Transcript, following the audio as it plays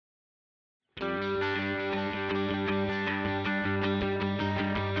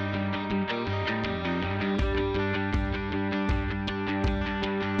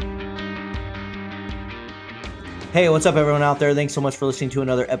Hey, what's up, everyone out there? Thanks so much for listening to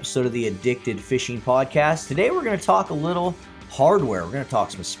another episode of the Addicted Fishing Podcast. Today, we're going to talk a little hardware. We're going to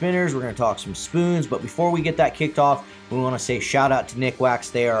talk some spinners. We're going to talk some spoons. But before we get that kicked off, we want to say shout out to Nick Wax.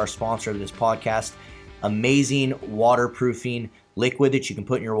 They are our sponsor of this podcast. Amazing waterproofing liquid that you can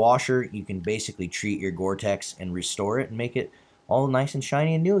put in your washer. You can basically treat your Gore-Tex and restore it and make it all nice and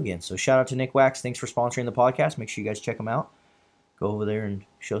shiny and new again. So shout out to Nick Wax. Thanks for sponsoring the podcast. Make sure you guys check them out. Go over there and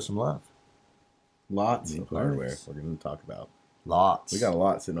show some love. Lots of hardware we're going to talk about. Lots. We got a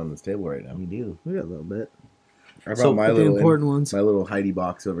lot sitting on this table right now. We do. We got a little bit. I brought my the important ones. My little Heidi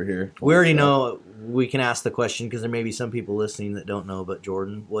box over here. We already know. We can ask the question because there may be some people listening that don't know. But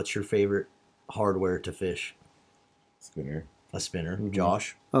Jordan, what's your favorite hardware to fish? Spinner. A spinner. Mm-hmm.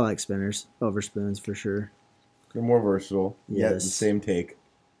 Josh? I like spinners over spoons for sure. They're more versatile. Yet the Yes. same take.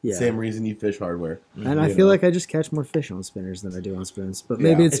 Yeah. Same reason you fish hardware. And I feel like I just catch more fish on spinners than I do on spoons. But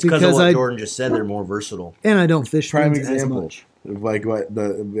maybe Yeah. it's It's because of because what Jordan just said. They're more versatile. and I don't fish Prime spoons as example. much. Like what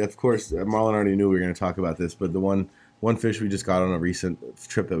of course Marlon already knew we were going to talk about this, but the one fish we just got on a recent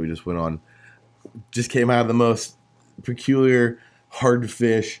trip that we just went on just came out of the most peculiar hard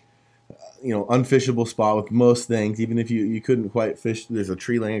fish, unfishable spot with most things. Even if you couldn't quite fish, there's a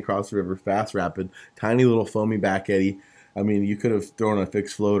tree laying across the river, fast rapid, tiny little foamy back eddy. I mean, you could have thrown a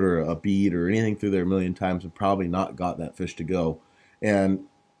fixed float or a bead or anything through there a million times and probably not got that fish to go. And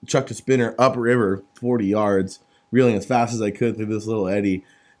chucked a spinner upriver 40 yards, reeling as fast as I could through this little eddy,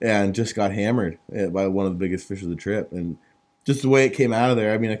 and just got hammered by one of the biggest fish of the trip. And just the way it came out of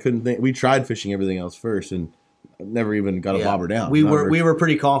there, I mean, I couldn't think. We tried fishing everything else first and never even got a bobber down. We were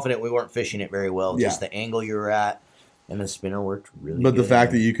pretty confident we weren't fishing it very well. Yeah. Just the angle you were at, and the spinner worked really But good. the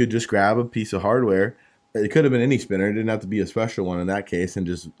fact that you could just grab a piece of hardware, it could have been any spinner. It didn't have to be a special one in that case, and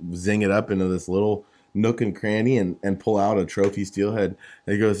just zing it up into this little nook and cranny and pull out a trophy steelhead.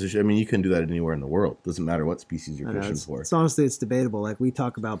 It goes to show, I mean, you couldn't do that anywhere in the world. Doesn't matter what species you're I know, fishing it's, for. it's honestly it's debatable. Like we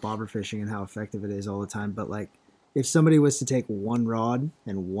talk about bobber fishing and how effective it is all the time, but like if somebody was to take one rod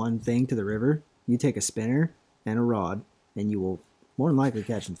and one thing to the river, you take a spinner and a rod, and you will more than likely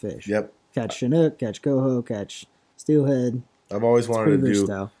catch some fish. Yep. Catch Chinook, catch coho, catch steelhead. I've always wanted pretty to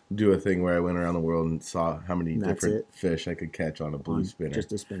versatile. do a thing where I went around the world and saw how many And that's different it. fish I could catch on a blue On spinner.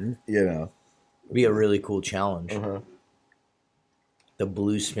 Just a spinner. be a really cool challenge. Uh-huh. The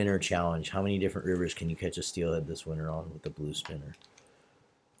blue spinner challenge. How many different rivers can you catch a steelhead this winter on with the blue spinner?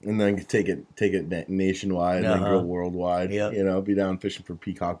 And then take it nationwide and then Uh-huh. go worldwide. Yep. Be down fishing for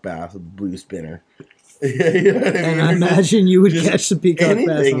peacock bass with the blue spinner. You know what I mean? And I imagine you would Just catch some peacock bass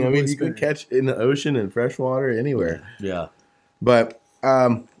anything. on a I blue mean, you spinner. could catch in the ocean and freshwater anywhere. Yeah. But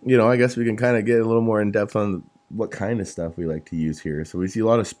I guess we can kind of get a little more in depth on what kind of stuff we like to use here. So we see a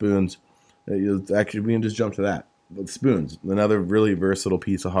lot of spoons. Actually, we can just jump to that. But spoons, another really versatile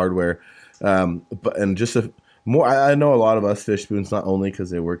piece of hardware. I know a lot of us fish spoons not only because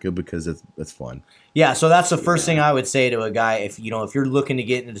they work good, because it's fun. Yeah, so that's the first thing I would say to a guy. If you're looking to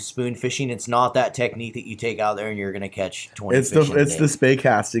get into spoon fishing, it's not that technique that you take out there and you're going to catch 20 It's fish in a the day. spay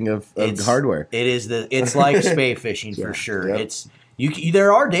casting of hardware. It's like spay fishing for sure. Yep. It's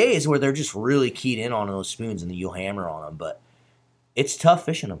there are days where they're just really keyed in on those spoons and you'll hammer on them, but it's tough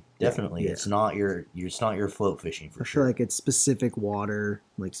fishing them. Definitely, Yeah. it's not your float fishing for I sure. feel like it's specific water,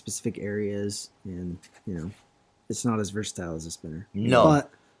 like specific areas, and it's not as versatile as a spinner. No.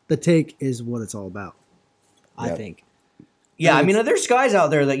 But the take is what it's all about. I Yep. think. Yeah, I mean, there's guys out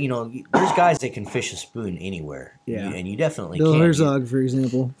there that there's guys that can fish a spoon anywhere. Yeah. And you definitely Bill can. Herzog, for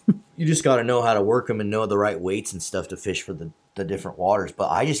example. You just got to know how to work them and know the right weights and stuff to fish for the different waters. But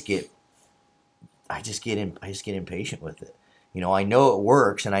I just get impatient with it. I know it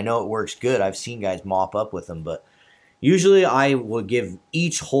works and I know it works good. I've seen guys mop up with them, but usually I will give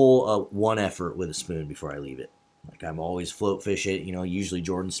each hole one effort with a spoon before I leave it. Like I'm always float fish it. Usually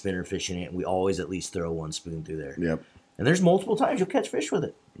Jordan spinner fishing it, and we always at least throw one spoon through there. Yep. And there's multiple times you'll catch fish with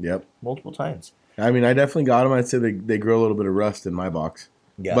it. Yep. Multiple times. I mean, I definitely got them. I'd say they grow a little bit of rust in my box.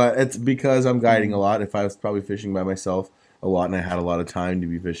 Yeah. But it's because I'm guiding a lot. If I was probably fishing by myself a lot and I had a lot of time to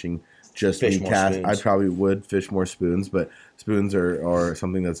be fishing just Fish me more cast, spoons. I probably would fish more spoons. But spoons are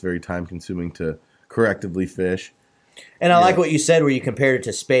something that's very time consuming to correctively fish. And I like what you said where you compared it to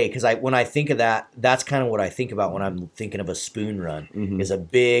spay, because when I think of that, that's kind of what I think about when I'm thinking of a spoon run. Is a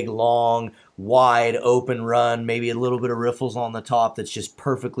big, long, wide, open run, maybe a little bit of riffles on the top that's just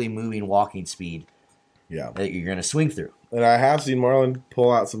perfectly moving walking speed Yeah. that you're going to swing through. And I have seen Marlon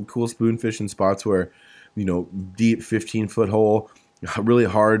pull out some cool spoon fishing spots where, deep 15-foot hole, a really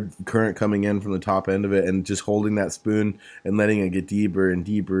hard current coming in from the top end of it, and just holding that spoon and letting it get deeper and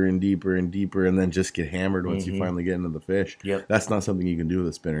deeper and deeper and deeper, and then just get hammered once you finally get into the fish. Yep. That's not something you can do with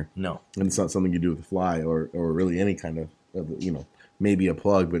a spinner. No. And it's not something you do with a fly or really any kind of, maybe a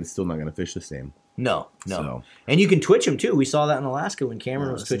plug, but it's still not going to fish the same. No. So- And you can twitch them too. We saw that in Alaska when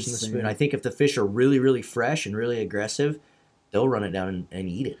Cameron was that's twitching the insane. spoon. I think if the fish are really, really fresh and really aggressive, they'll run it down and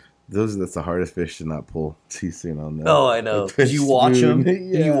eat it. That's the hardest fish to not pull too soon on that. Oh, I know. The Because you watch them.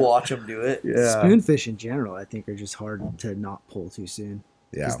 spoon. You Yeah. watch them do it. Yeah. Spoonfish in general, I think, are just hard to not pull too soon.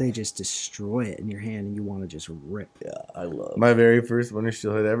 Yeah. Because they just destroy it in your hand and you want to just rip. Yeah, I love. My very first winter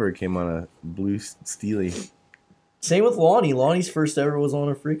steelhead ever came on a blue steely. Same with Lonnie. Lonnie's first ever was on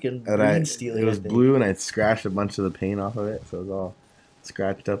a freaking And green steely. it was I think. blue, and I scratched a bunch of the paint off of it, so it was all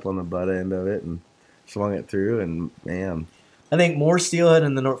scratched up on the butt end of it, and swung it through, and man. I think more steelhead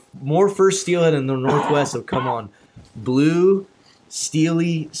in the more first steelhead in the Northwest have come on blue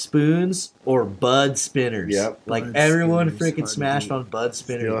steely spoons or Bud spinners. Yep. Like Bud spinners, everyone hard freaking to smashed beat. on Bud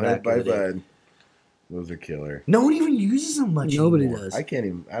spinners. Steelhead back by in the day. Bud. Those are killer. No one even uses them much. Nobody anymore. does. I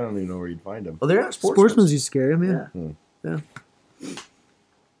don't even know where you'd find them. Well, they're not Sportsman's used to carry them, yeah. Yeah.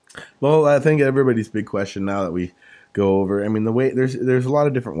 Well, I think everybody's big question now that we go over. I mean, the weight. There's a lot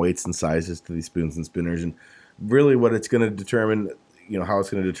of different weights and sizes to these spoons and spinners, and really, what it's going to determine, how it's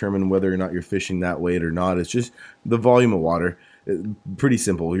going to determine whether or not you're fishing that weight or not. It's just the volume of water. Pretty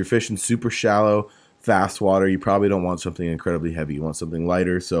simple. You're fishing super shallow, fast water. You probably don't want something incredibly heavy. You want something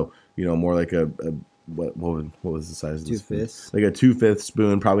lighter. So more like a what was the size of the spoon? 2/5. Like a 2/5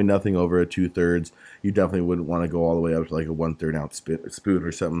 spoon, probably nothing over a 2/3. You definitely wouldn't want to go all the way up to like a 1/3 ounce spoon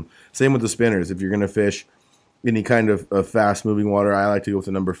or something. Same with the spinners. If you're going to fish any kind of fast moving water, I like to go with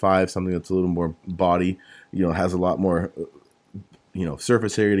the number 5, something that's a little more body, has a lot more,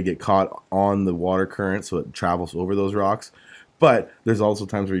 surface area to get caught on the water current, so it travels over those rocks. But there's also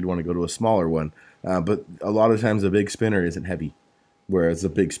times where you'd want to go to a smaller one. But a lot of times a big spinner isn't heavy, whereas a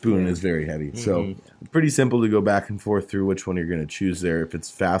big spoon is very heavy. So pretty simple to go back and forth through which one you're going to choose there. If it's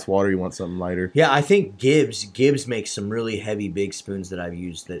fast water, you want something lighter. Yeah, I think Gibbs makes some really heavy big spoons that I've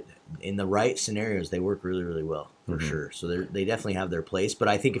used that in the right scenarios they work really, really well for sure. So they definitely have their place. But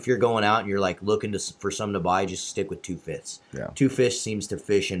I think if you're going out and you're like looking for something to buy, just stick with 2/5. Yeah. 2/5 seems to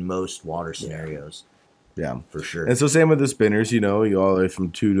fish in most water scenarios Yeah. for sure. And so same with the spinners, you all the way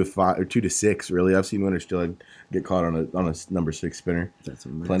from 2 to 5 or 2 to 6. Really, I've seen winter still get caught on a number 6 spinner. That's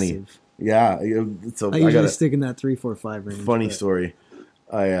massive. Plenty. Yeah. So I I usually got a stick in that 3, 4, 5 range. funny but story.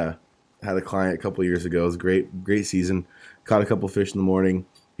 I had a client a couple of years ago. It was a great season. Caught a couple fish in the morning.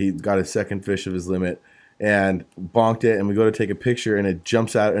 He got his second fish of his limit and bonked it. And we go to take a picture, and it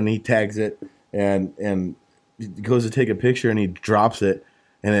jumps out, and he tags it, and he goes to take a picture, and he drops it.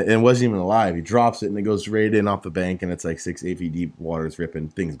 And it wasn't even alive. He drops it, and it goes right in off the bank, and it's like 6-8 feet deep. Water's ripping.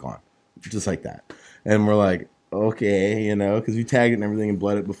 Thing's gone. Just like that. And we're like, okay, because we tagged it and everything and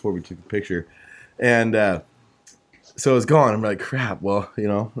bled it before we took the picture. And so it's gone. I'm like, crap. Well,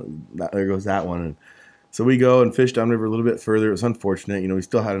 there goes that one. And so we go and fish downriver a little bit further. It was unfortunate. We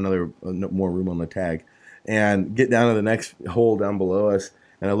still had more room on the tag. And get down to the next hole down below us,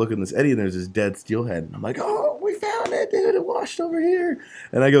 and I look in this eddy, and there's this dead steelhead. And I'm like, oh, we found it, dude. It washed over here.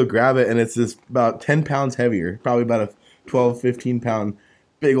 And I go grab it, and it's this about 10 pounds heavier, probably about a 12, 15-pound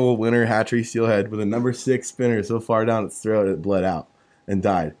big old winter hatchery steelhead with a number 6 spinner so far down its throat it bled out and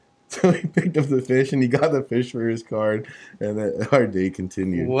died. So he picked up the fish, and he got the fish for his card, and then our day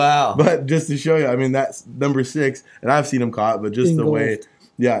continued. Wow. But just to show you, I mean, that's number 6, and I've seen him caught, but just the way,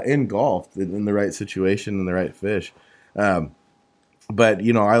 engulfed in the right situation and the right fish. But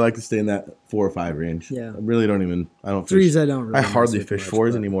I like to stay in that 4 or 5 range. Yeah. I really don't even. I don't. Threes, fish. I don't really. I hardly mess with fish much,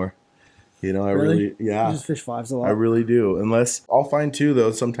 4s but- anymore. I Really? really, yeah. You just fish 5s a lot. I really do. Unless I'll find 2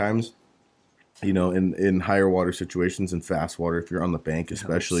 though. Sometimes, in higher water situations and fast water, if you're on the bank,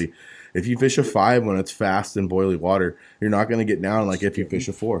 especially if you fish a 5 when it's fast and boiling water, you're not going to get down like if you fish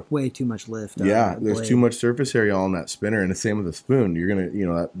a 4. Way too much lift. Yeah, the there's blade. too much surface area on that spinner, and the same with the spoon. You're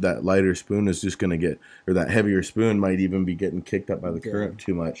gonna, that lighter spoon is just gonna get, or that heavier spoon might even be getting kicked up by the current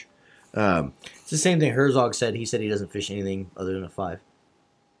too much. It's the same thing Herzog said. He said he doesn't fish anything other than a 5.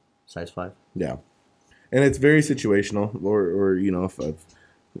 Size 5. Yeah, and it's very situational. Or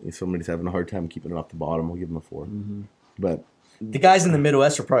if somebody's having a hard time keeping it off the bottom, we'll give them a 4. Mm-hmm. But The guys in the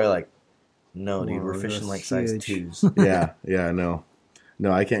Midwest are probably like, no, dude, we're Whoa, fishing that's like size huge. 2s. yeah, no,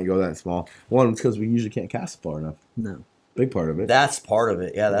 I can't go that small. One, it's because we usually can't cast far enough. No. Big part of it. That's part of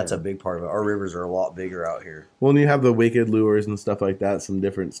it. Yeah, that's a big part of it. Our rivers are a lot bigger out here. Well, and you have the wicked lures and stuff like that. Some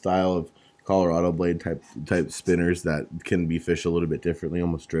different style of Colorado blade type spinners that can be fished a little bit differently,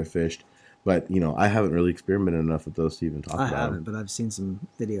 almost drift fished. But I haven't really experimented enough with those to even talk I about haven't, them. but I've seen some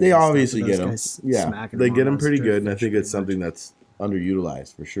videos. They and stuff obviously of get those them. guys Yeah, smacking they them get on them those pretty drift good, and I fish think pretty it's something much. that's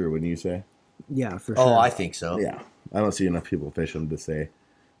underutilized for sure. Wouldn't you say? Yeah, for sure. Oh, I think so. Yeah, I don't see enough people fish them to say.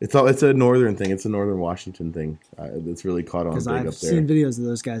 It's a northern thing. It's a northern Washington thing. It's really caught on Because big I've up there. seen videos of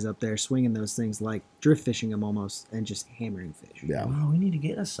those guys up there swinging those things like drift fishing them almost and just hammering fish. Yeah, Wow, we need to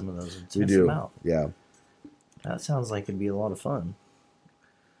get us some of those and we test them do. out. Yeah, That sounds like it'd be a lot of fun.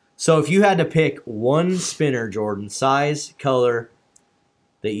 So if you had to pick one spinner, Jordan, size, color,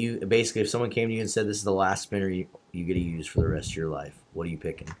 that you basically, if someone came to you and said this is the last spinner you get to use for the rest of your life, what are you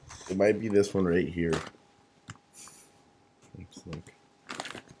picking? it might be this one right here. Looks like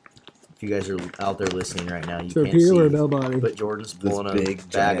If you guys are out there listening right now, you Torpedo can't or see, bell body? but Jordan's This pulling a big, bag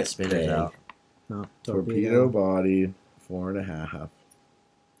giant of spinners bag. out. No, torpedo body, 4.5.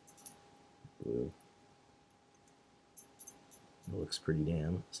 Blue. It looks pretty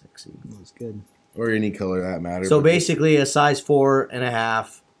damn sexy. Looks good. Or any color that matters. So basically a size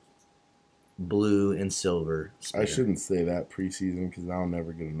 4.5 blue and silver spinner. I shouldn't say that preseason because I'll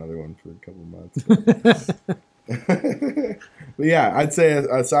never get another one for a couple months. But yeah, I'd say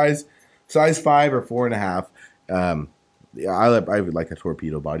a size 5 or 4.5. Yeah, I would like a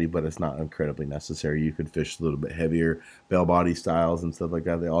torpedo body, but it's not incredibly necessary. You could fish a little bit heavier bell body styles and stuff like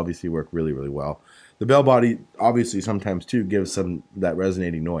that. They obviously work really, really well. The bell body obviously sometimes too gives some that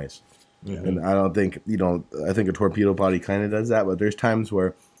resonating noise. Mhm. And I don't think, I think a torpedo body kind of does that, but there's times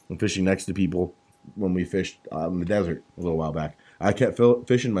where I'm fishing next to people when we fished in the desert a little while back. I kept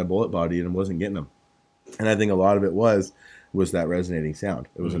fishing my bullet body and wasn't getting them. And I think a lot of it was that resonating sound.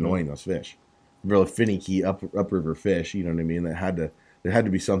 It was annoying those fish. Real finicky upriver fish, you know what I mean? There had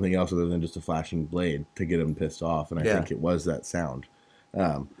to be something else other than just a flashing blade to get them pissed off. And I think it was that sound.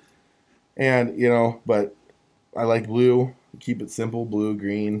 But I like blue. Keep it simple, blue,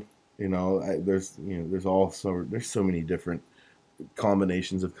 green. There's so many different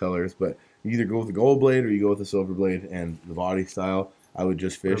combinations of colors, but you either go with the gold blade or you go with the silver blade. And the body style, I would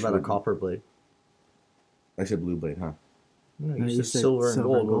just fish. What about a copper blade? I said blue blade, huh? No, No, you you said said silver and silver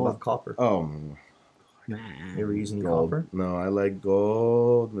gold. and What gold. about copper? Oh, Nah. You ever using gold. copper? No, I like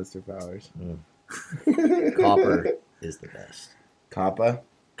gold, Mr. Powers. Copper is the best. Copper.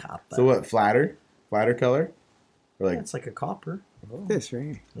 Copper. So what? Flatter color? Or Yeah, like it's like a copper. This right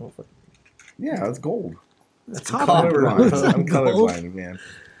here. No, yeah, it's gold. That's Copper, copper. bro. Colorblind. I'm Gold. colorblind, man.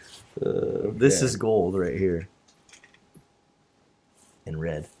 This Okay. is gold right here. And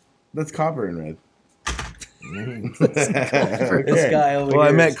red. That's copper and red. This guy over Well, I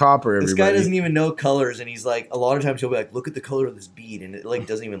here meant is- copper. This Everybody. guy doesn't even know colors, and he's like, a lot of times he'll be like, "Look at the color of this bead," and it like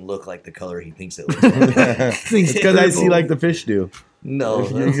doesn't even look like the color he thinks it looks like. It's because I see like the fish do. No,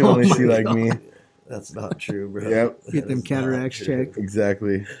 You that's can only not see true. like me. That's not true, bro. Yep. That Get them is not cataracts true. checked.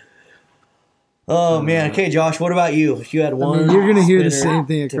 Exactly. Oh man. Okay, Josh. What about you? If you had I one, mean, you're going to hear the spinner same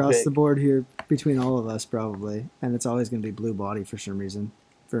thing to across pick. the board here between all of us, probably. And it's always going to be blue body for some reason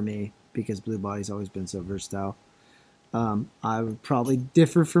for me because blue body's always been so versatile. I would probably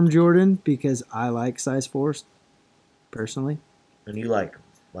differ from Jordan because I like size 4s personally. And you like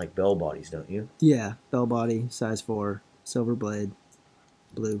bell bodies, don't you? Yeah, bell body, size 4, silver blade,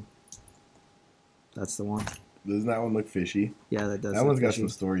 blue. That's the one. Doesn't that one look fishy? Yeah, that does. That look one's got fishy. some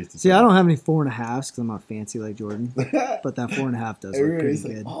stories to See, tell. I don't have any 4.5s because I'm not fancy like Jordan, but that 4.5 does look pretty Everybody's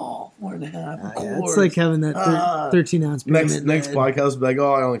like, good. oh, 4.5. Of Yeah, course. it's like having that 13-ounce pyramid. next lead. podcast, be like,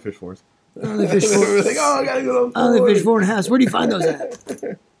 oh, I only fish 4s. I only fish We're like, oh, I gotta go to I only fish 4.5s. Where do you find those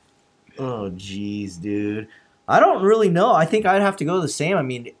at? Oh, jeez, dude. I don't really know. I think I'd have to go the same. I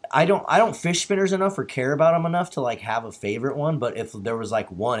mean, I don't fish spinners enough or care about them enough to like have a favorite one. But if there was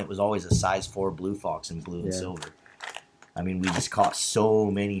like one, it was always a size 4 blue fox and blue and Yeah. silver. I mean, we just caught so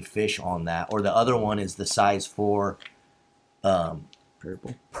many fish on that. Or the other one is the size 4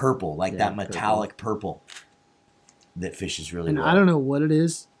 purple, like Yeah, that metallic purple that fishes really And well. I don't know what it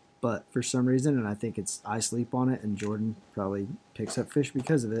is, but for some reason, and I think it's I sleep on it, and Jordan probably picks up fish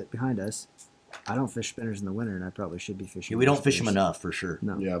because of it behind us. I don't fish spinners in the winter, and I probably should be fishing. Yeah, we more don't fish them spinners. enough for sure.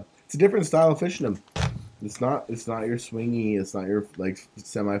 No. Yeah, it's a different style of fishing them. It's not your swingy. It's not your like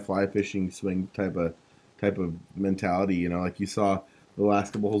semi fly fishing swing type of mentality. You know, like you saw the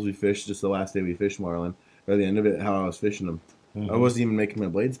last couple holes we fished, just the last day we fished Marlin. By the end of it, how I was fishing them, I wasn't even making my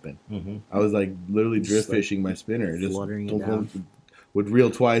blade spin. Mm-hmm. I was like literally Just, drift like, fishing my spinner, just fluttering it down. would reel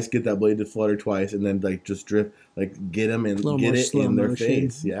twice, get that blade to flutter twice, and then like just drift, like get them and A little get more it slow in their motion.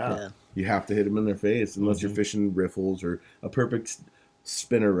 face. Yeah. You have to hit them in their face unless you're fishing riffles or a perfect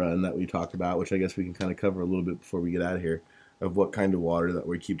spinner run that we talked about, which I guess we can kind of cover a little bit before we get out of here of what kind of water that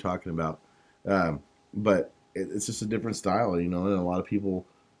we keep talking about. But it's just a different style, you know, and a lot of people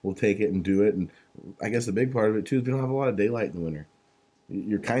we'll take it and do it. And I guess the big part of it too is we don't have a lot of daylight in the winter.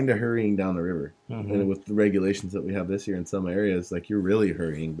 You're kind of hurrying down the river, and with the regulations that we have this year in some areas, like you're really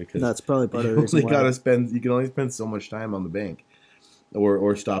hurrying because that's probably part of the you reason why. you can only spend so much time on the bank,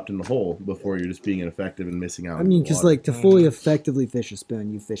 or stopped in the hole before you're just being ineffective and missing out. I mean, because like to fully effectively fish a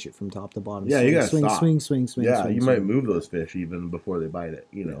spoon, you fish it from top to bottom. Yeah, you gotta swing, stop. swing. Yeah, swing, you swing. might move those fish even before they bite it.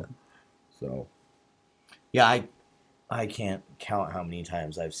 So Yeah, I can't count how many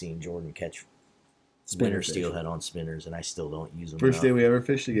times I've seen Jordan catch winter Spinnerfish. steelhead on spinners, and I still don't use them. first day we ever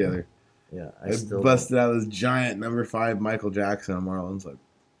fished together, Yeah, I busted out this giant number 5 Michael Jackson on Marlin's like.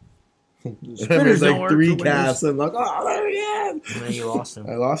 Spinners There was don't like work 3 for winners. casts. And I'm like, oh, there he is. And then you lost him.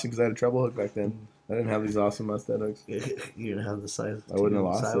 I lost him because I had a treble hook back then. I didn't have these awesome mustad hooks. You didn't have the size. I wouldn't have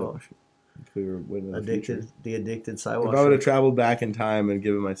lost it if we were winning the future. The addicted If sidewalk. I would have traveled back in time and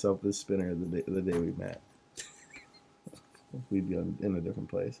given myself this spinner the day we met, we'd be in a different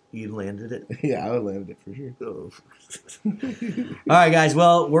place. You landed it. Yeah, I would land it for sure. All right, guys.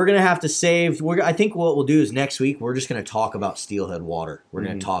 Well, we're gonna have to save. I think what we'll do is next week we're just gonna talk about steelhead water. We're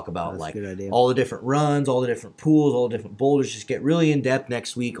gonna talk about That's a good idea. all the different runs, all the different pools, all the different boulders. Just get really in depth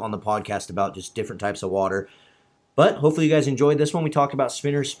next week on the podcast about just different types of water. But hopefully you guys enjoyed this one. We talked about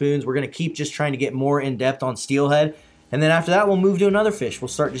spinners, spoons. We're gonna keep just trying to get more in depth on steelhead. And then after that, we'll move to another fish. We'll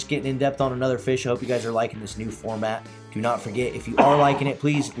start just getting in depth on another fish. I hope you guys are liking this new format. Do not forget, if you are liking it,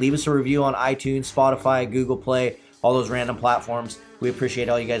 please leave us a review on iTunes, Spotify, Google Play, all those random platforms. We appreciate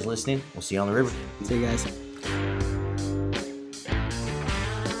all you guys listening. We'll see you on the river. See you guys.